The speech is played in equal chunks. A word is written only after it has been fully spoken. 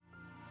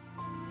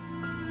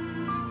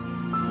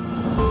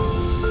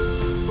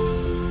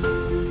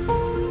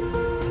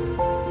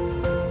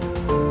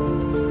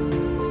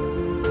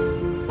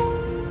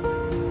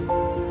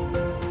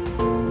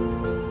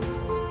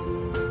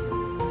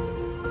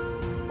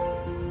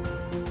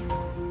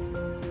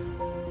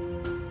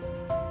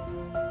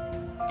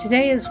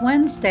Today is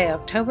Wednesday,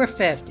 October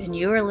 5th, and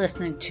you are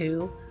listening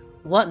to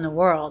What in the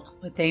World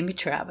with Amy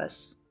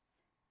Travis.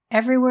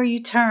 Everywhere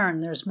you turn,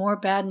 there's more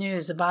bad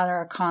news about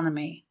our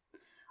economy.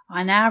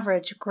 On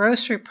average,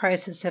 grocery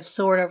prices have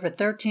soared over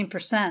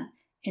 13%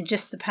 in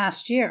just the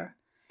past year.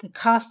 The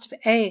cost of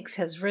eggs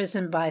has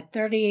risen by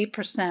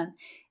 38%,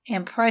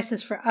 and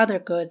prices for other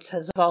goods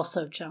has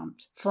also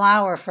jumped.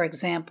 Flour, for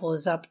example,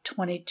 is up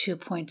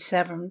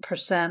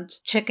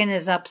 22.7%. Chicken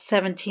is up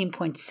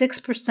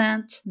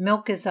 17.6%.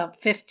 Milk is up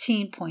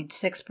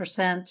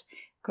 15.6%.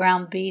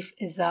 Ground beef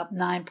is up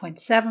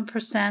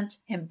 9.7%.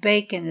 And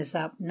bacon is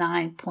up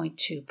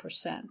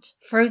 9.2%.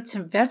 Fruits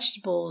and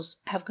vegetables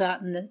have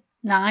gotten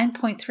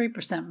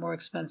 9.3% more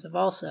expensive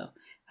also,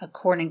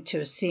 according to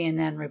a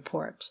CNN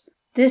report.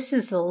 This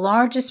is the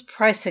largest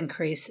price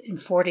increase in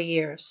 40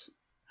 years.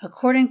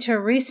 According to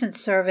a recent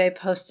survey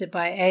posted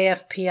by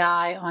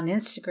AFPI on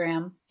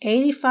Instagram,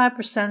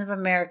 85% of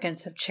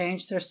Americans have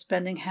changed their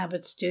spending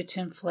habits due to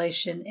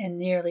inflation, and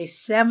nearly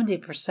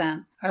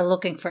 70% are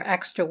looking for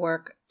extra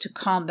work to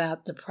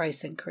combat the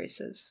price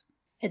increases.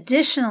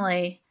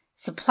 Additionally,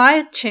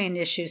 supply chain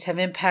issues have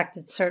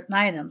impacted certain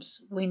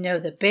items. We know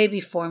that baby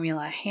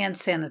formula, hand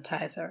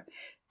sanitizer,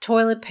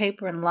 toilet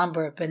paper, and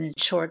lumber have been in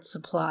short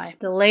supply.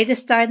 The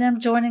latest item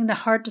joining the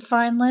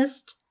hard-to-find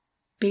list?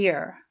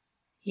 Beer.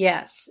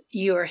 Yes,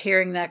 you are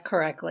hearing that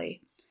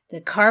correctly.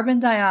 The carbon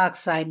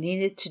dioxide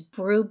needed to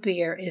brew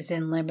beer is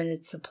in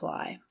limited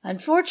supply.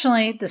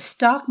 Unfortunately, the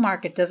stock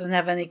market doesn't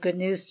have any good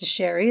news to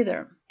share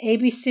either.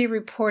 ABC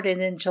reported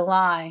in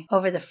July,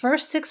 over the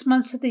first 6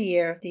 months of the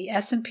year, the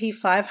S&P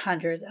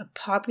 500, a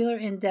popular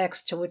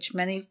index to which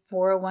many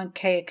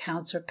 401k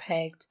accounts are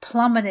pegged,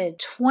 plummeted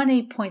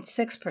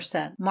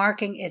 20.6%,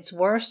 marking its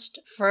worst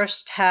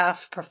first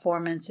half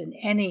performance in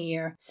any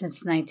year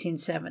since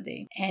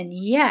 1970. And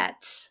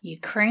yet,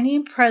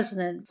 Ukrainian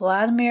President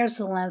Vladimir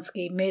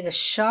Zelensky made a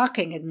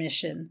shocking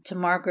admission to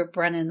Margaret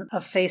Brennan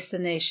of Face the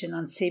Nation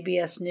on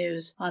CBS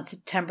News on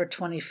September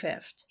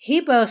 25th. He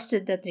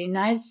boasted that the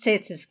United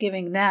States is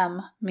giving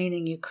them,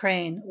 meaning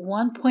Ukraine,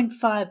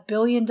 $1.5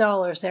 billion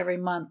every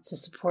month to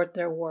support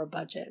their war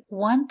budget.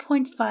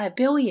 $1.5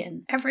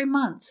 billion every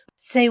month.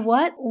 Say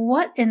what?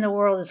 What in the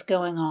world is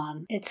going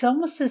on? It's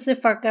almost as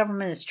if our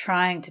government is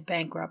trying to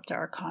bankrupt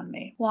our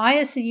economy. Why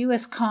is the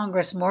U.S.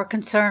 Congress more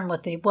concerned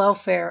with the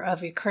welfare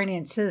of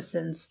Ukrainian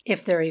citizens,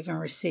 if they're even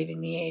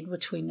receiving the aid,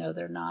 which we know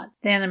they're not,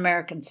 than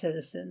American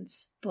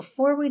citizens?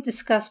 Before we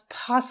discuss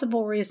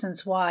possible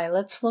reasons why,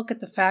 let's look at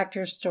the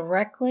factors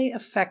directly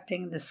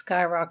affecting the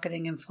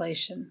skyrocketing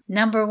inflation.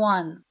 Number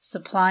 1,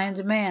 supply and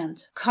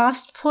demand.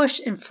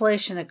 Cost-push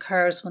inflation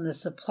occurs when the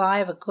supply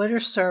of a good or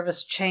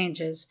service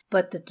changes,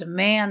 but the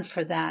demand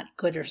for that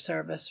good or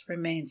service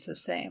remains the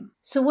same.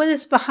 So what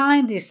is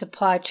behind these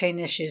supply chain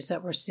issues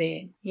that we're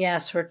seeing?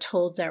 Yes, we're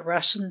told that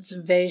Russia's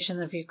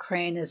invasion of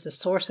Ukraine is the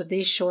source of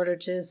these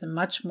shortages and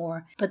much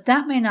more, but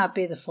that may not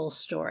be the full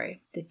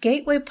story. The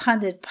Gateway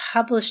Pundit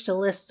published a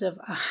list of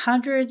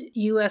 100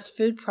 U.S.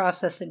 food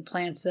processing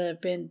plants that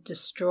have been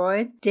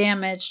destroyed,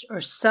 damaged, or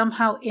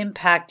somehow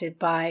impacted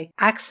by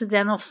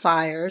accidental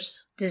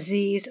fires,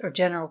 disease, or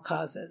general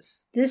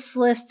causes. This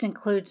list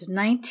includes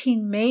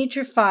 19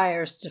 major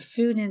fires to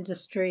food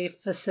industry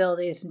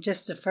facilities in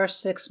just the first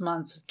 6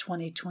 months of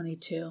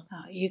 2022.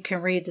 You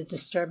can read the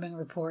disturbing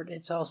report.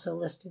 It's also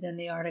listed in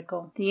the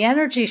article. The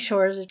energy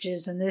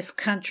shortages in this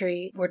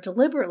country were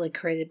deliberately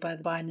created by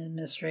the Biden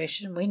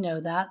administration. We know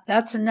that.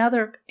 That's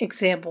another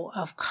example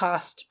of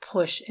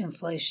cost-push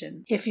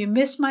inflation. If you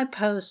missed my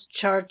post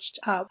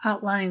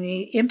outlining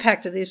the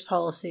impact of these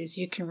policies,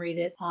 you can read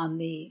it on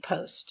the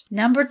post.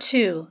 Number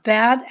 2,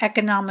 bad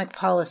economic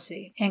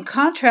policy. In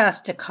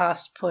contrast to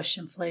cost-push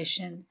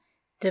inflation,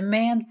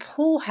 demand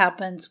pull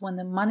happens when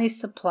the money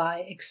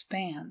supply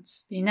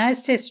expands. The United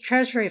States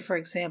Treasury, for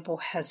example,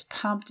 has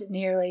pumped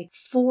nearly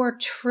 $4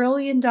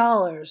 trillion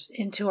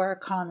into our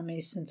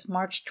economy since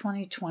March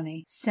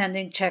 2020,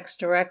 sending checks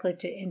directly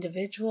to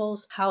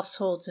individuals,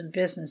 households, and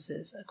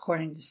businesses,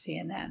 according to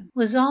CNN.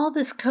 Was all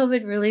this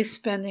COVID relief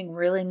spending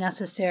really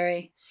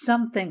necessary?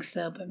 Some think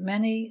so, but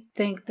many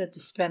think that the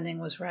spending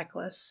was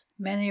reckless.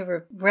 Many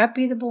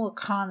reputable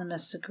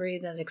economists agree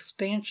that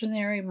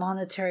expansionary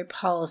monetary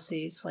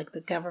policies like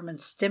the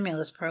government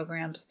stimulus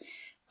programs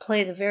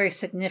played a very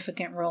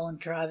significant role in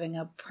driving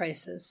up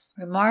prices.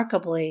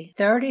 Remarkably,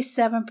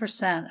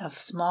 37% of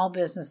small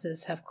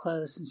businesses have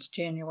closed since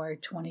January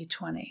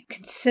 2020.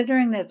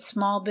 Considering that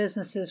small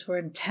businesses were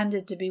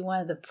intended to be one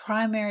of the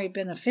primary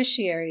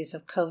beneficiaries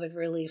of COVID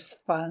relief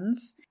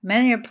funds,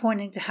 many are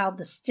pointing to how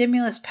the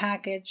stimulus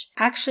package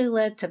actually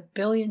led to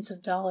billions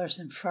of dollars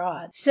in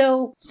fraud.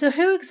 So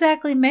who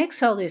exactly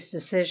makes all these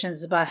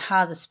decisions about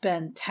how to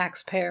spend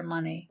taxpayer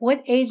money?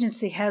 What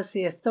agency has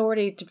the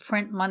authority to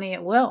print money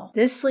at will?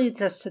 This This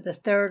leads us to the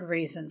third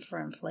reason for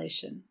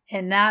inflation,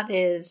 and that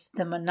is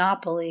the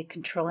monopoly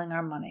controlling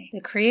our money. The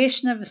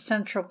creation of a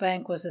central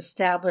bank was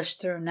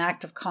established through an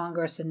act of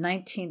Congress in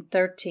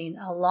 1913,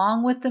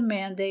 along with the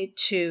mandate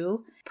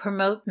to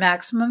promote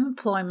maximum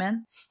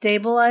employment,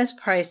 stabilize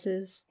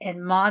prices,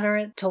 and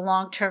moderate to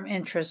long-term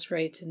interest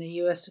rates in the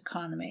U.S.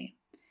 economy.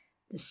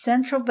 The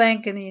central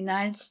bank in the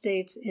United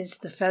States is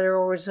the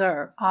Federal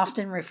Reserve,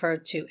 often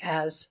referred to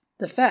as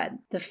the Fed.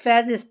 The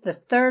Fed is the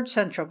third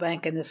central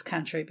bank in this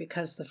country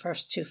because the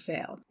first two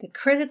failed. The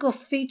critical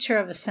feature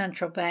of a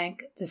central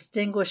bank,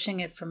 distinguishing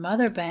it from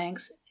other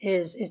banks,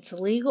 is its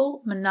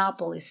legal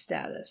monopoly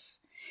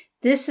status.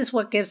 This is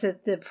what gives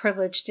it the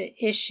privilege to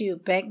issue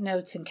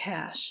banknotes and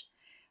cash.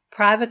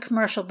 Private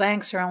commercial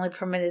banks are only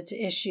permitted to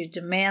issue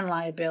demand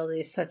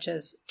liabilities such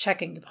as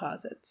checking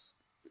deposits.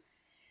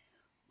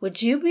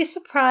 Would you be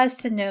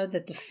surprised to know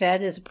that the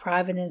Fed is a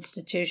private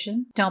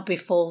institution? Don't be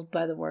fooled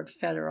by the word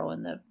federal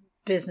in the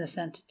business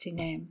entity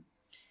name.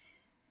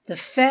 The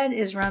Fed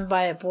is run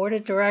by a board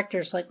of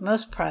directors like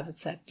most private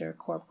sector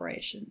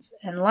corporations,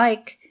 and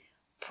like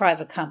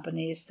private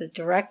companies, the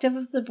directive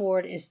of the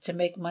board is to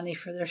make money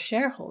for their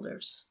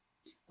shareholders.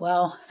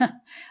 Well,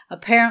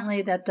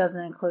 apparently that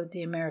doesn't include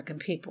the American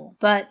people.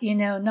 But,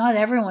 not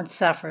everyone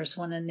suffers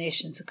when a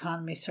nation's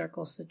economy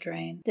circles the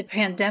drain. The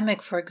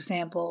pandemic, for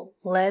example,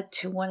 led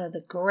to one of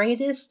the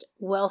greatest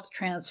wealth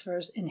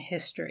transfers in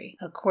history,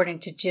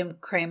 according to Jim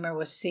Cramer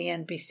with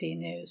CNBC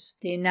News.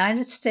 The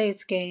United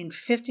States gained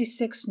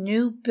 56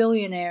 new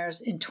billionaires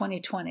in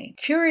 2020.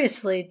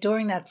 Curiously,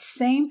 during that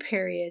same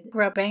period,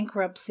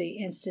 Bankruptcy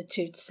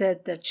Institute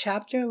said that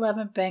Chapter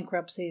 11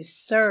 bankruptcies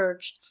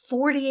surged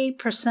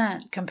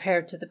 48%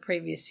 compared to the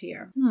previous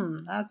year.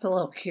 That's a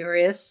little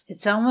curious.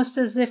 It's almost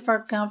as if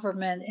our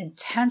government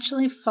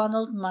intentionally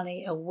funneled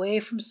money away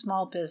from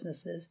small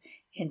businesses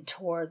and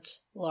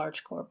towards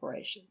large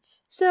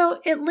corporations. So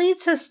it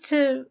leads us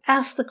to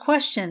ask the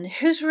question,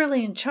 who's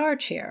really in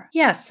charge here?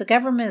 Yes, the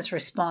government is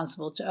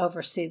responsible to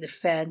oversee the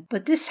Fed,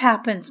 but this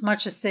happens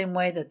much the same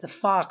way that the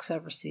fox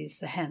oversees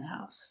the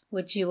henhouse.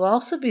 Would you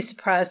also be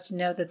surprised to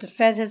know that the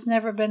Fed has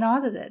never been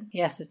audited?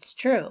 Yes, it's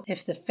true.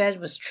 If the Fed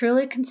was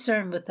truly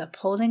concerned with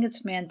upholding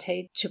its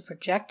mandate to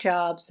project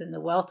jobs and the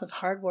wealth of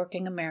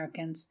hardworking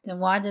Americans, then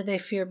why do they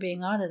fear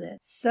being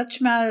audited? Such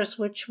matters,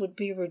 which would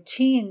be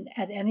routine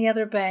at any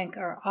other bank,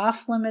 are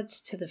off limits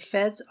to the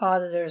Fed's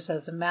auditors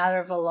as a matter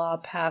of a law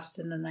passed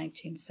in the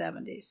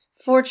 1970s.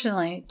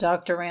 Fortunately,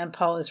 Dr. Rand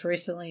Paul has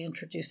recently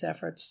introduced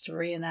efforts to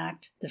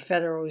reenact the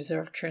Federal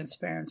Reserve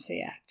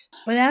Transparency Act.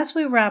 But as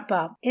we wrap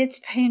up,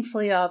 it's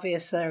painfully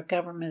obvious that our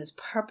government is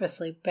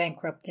purposely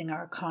bankrupting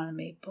our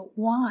economy. But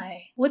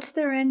why? What's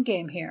their end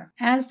game here?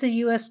 As the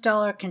U.S.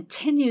 dollar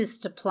continues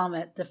to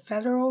plummet, the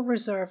Federal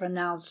Reserve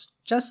announced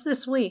just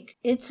this week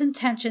its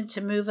intention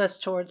to move us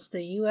towards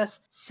the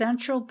U.S.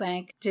 Central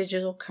Bank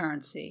Digital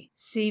Currency,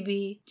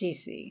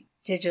 CBDC.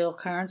 Digital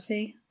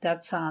currency?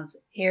 That sounds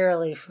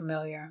eerily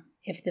familiar.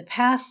 If the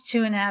past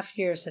 2.5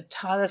 years have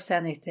taught us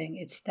anything,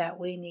 it's that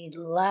we need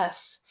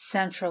less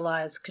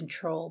centralized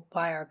control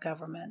by our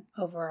government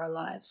over our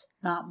lives,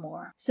 not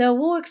more. So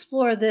we'll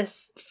explore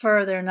this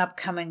further in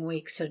upcoming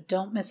weeks, so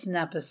don't miss an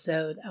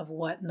episode of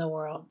What in the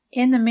World.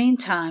 In the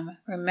meantime,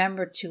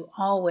 remember to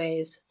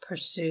always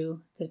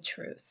pursue the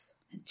truth.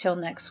 Until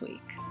next week.